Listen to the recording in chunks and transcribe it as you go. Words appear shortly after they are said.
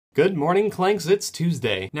Good morning, Clanks, it's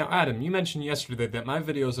Tuesday. Now Adam, you mentioned yesterday that my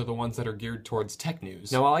videos are the ones that are geared towards tech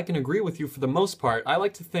news. Now while I can agree with you for the most part, I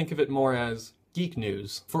like to think of it more as geek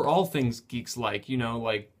news. For all things geeks like,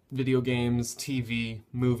 like video games, TV,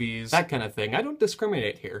 movies, that kind of thing. I don't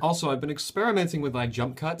discriminate here. Also, I've been experimenting with my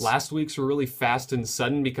jump cuts. Last week's were really fast and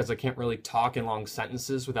sudden because I can't really talk in long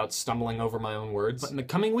sentences without stumbling over my own words. But in the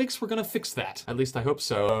coming weeks, we're gonna fix that. At least I hope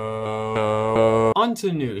so. On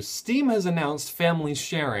to news. Steam has announced family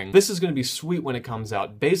sharing. This is gonna be sweet when it comes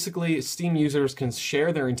out. Basically, Steam users can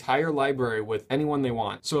share their entire library with anyone they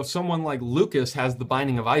want. So if someone like Lucas has The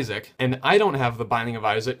Binding of Isaac, and I don't have The Binding of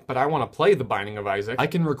Isaac, but I want to play The Binding of Isaac, I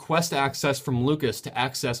can request access from Lucas to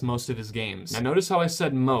access most of his games. Now notice how I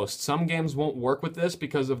said most. Some games won't work with this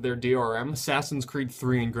because of their DRM. Assassin's Creed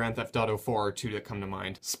 3 and Grand Theft Auto 4 are two that come to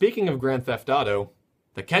mind. Speaking of Grand Theft Auto,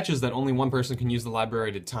 the catch is that only one person can use the library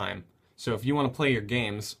at a time. So if you want to play your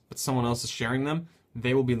games, but someone else is sharing them,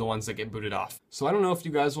 they will be the ones that get booted off. So I don't know if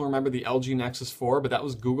you guys will remember the LG Nexus 4, but that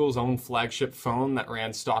was Google's own flagship phone that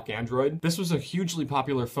ran stock Android. This was a hugely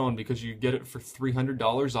popular phone because you get it for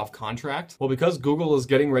 $300 off contract. Well, because Google is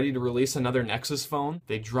getting ready to release another Nexus phone,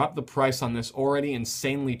 they dropped the price on this already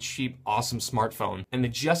insanely cheap, awesome smartphone. And they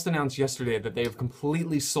just announced yesterday that they have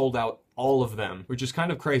completely sold out all of them, which is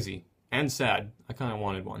kind of crazy. And sad. I kind of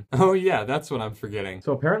wanted one. Oh yeah, that's what I'm forgetting.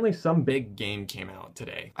 So apparently some big game came out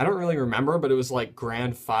today. I don't really remember, but it was like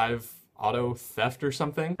Grand 5 Auto Theft or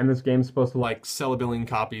something. And this game's supposed to like sell 1 billion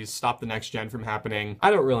copies, stop the next gen from happening.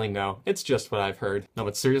 I don't really know. It's just what I've heard. No,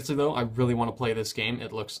 but seriously though, I really want to play this game.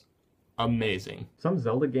 It looks amazing. Some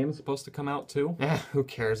Zelda game's supposed to come out too. Who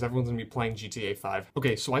cares? Everyone's gonna be playing GTA 5.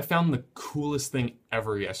 Okay, so I found the coolest thing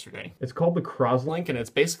ever yesterday. It's called the Crosslink, and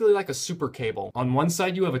it's basically like a super cable. On one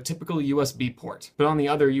side, you have a typical USB port, but on the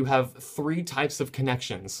other, you have 3 types of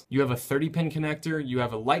connections. You have a 30-pin connector, you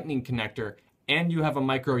have a lightning connector, and you have a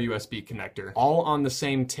micro USB connector, all on the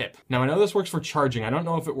same tip. Now I know this works for charging. I don't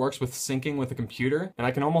know if it works with syncing with a computer, and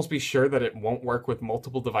I can almost be sure that it won't work with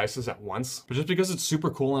multiple devices at once. But just because it's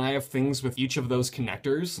super cool and I have things with each of those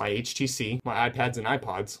connectors, my HTC, my iPads and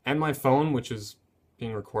iPods, and my phone, which is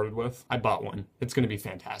being recorded with, I bought one. It's gonna be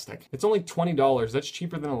fantastic. It's only $20. That's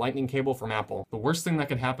cheaper than a lightning cable from Apple. The worst thing that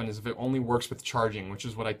could happen is if it only works with charging, which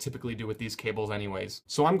is what I typically do with these cables anyways.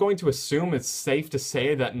 So I'm going to assume it's safe to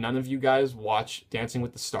say that none of you guys watch Dancing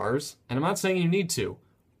with the Stars, and I'm not saying you need to,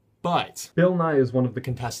 but Bill Nye is one of the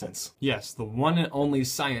contestants. Yes, the one and only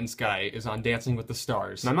science guy is on Dancing with the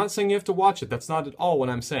Stars. And I'm not saying you have to watch it, that's not at all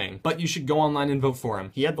what I'm saying. But you should go online and vote for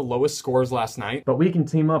him. He had the lowest scores last night, but we can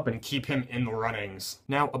team up and keep him in the runnings.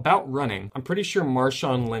 Now, about running, I'm pretty sure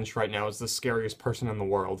Marshawn Lynch right now is the scariest person in the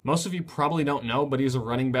world. Most of you probably don't know, but he's a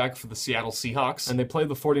running back for the Seattle Seahawks, and they play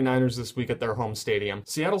the 49ers this week at their home stadium.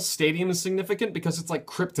 Seattle's stadium is significant because it's like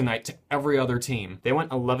kryptonite to every other team. They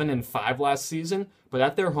went 11-5 last season, but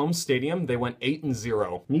at their home stadium, they went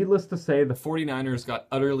 8-0. Needless to say, the 49ers got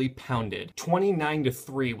utterly pounded.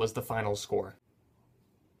 29-3 was the final score.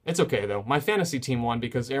 It's okay though, my fantasy team won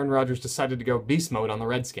because Aaron Rodgers decided to go beast mode on the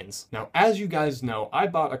Redskins. Now, as you guys know, I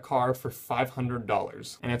bought a car for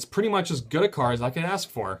 $500, and it's pretty much as good a car as I could ask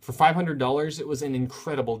for. For $500, it was an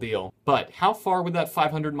incredible deal. But how far would that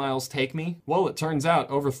 500 miles take me? Well, it turns out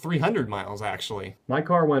over 300 miles actually. My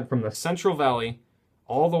car went from the Central Valley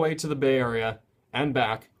all the way to the Bay Area and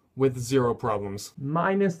back with 0 problems.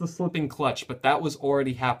 Minus the slipping clutch, but that was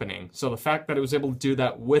already happening. So the fact that it was able to do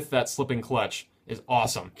that with that slipping clutch is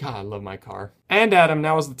awesome. God, I love my car. And Adam,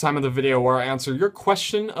 now is the time of the video where I answer your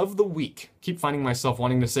question of the week. Keep finding myself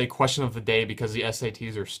wanting to say question of the day because the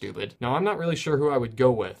SATs are stupid. Now, I'm not really sure who I would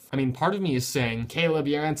go with. I mean, part of me is saying, Caleb,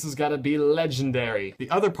 your answer's gotta be legendary. The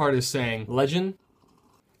other part is saying, legend?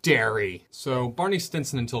 Dairy. So, Barney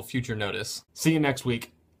Stinson until future notice. See you next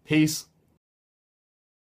week. Peace.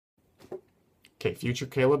 Okay, future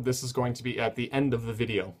Caleb, this is going to be at the end of the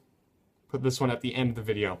video. Put this one at the end of the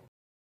video.